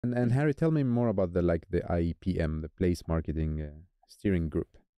And Harry, tell me more about the IPM, the Place Marketing Steering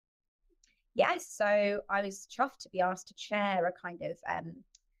Group. Yes, so I was chuffed to be asked to chair a kind of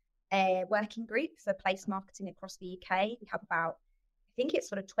a working group for place marketing across the UK. We have about, I think it's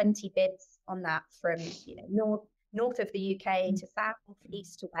sort of 20 bids on that from north of the UK to south,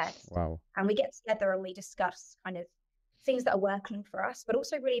 east to west. Wow. And we get together and we discuss kind of things that are working for us, but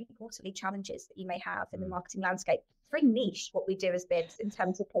also really importantly, challenges that you may have in the marketing landscape. It's very niche what we do as bids in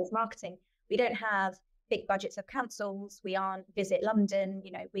terms of place marketing. We don't have big budgets of councils. We aren't Visit London.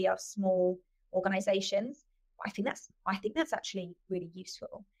 We are small organizations. I think that's actually really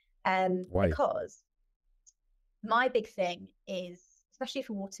useful. Why? Because my big thing is, especially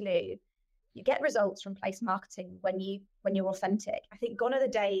for Waterloo, you get results from place marketing when you're authentic. I think gone are the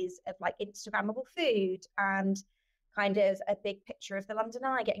days of like Instagrammable food and kind of a big picture of the London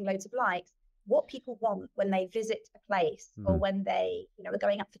Eye getting loads of likes. What people want when they visit a place or when they are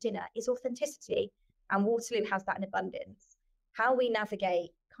going out for dinner is authenticity, and Waterloo has that in abundance. How we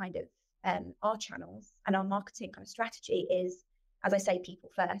navigate kind of our channels and our marketing kind of strategy is, as I say, people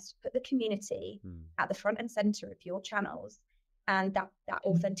first. Put the community at the front and center of your channels, and that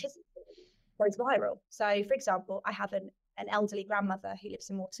authenticity goes viral. So, for example, I have an elderly grandmother who lives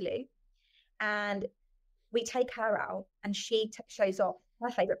in Waterloo, and we take her out and she shows off her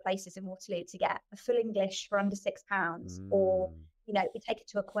favourite places in Waterloo to get a full English for under £6, or we take her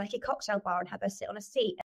to a quirky cocktail bar and have her sit on a seat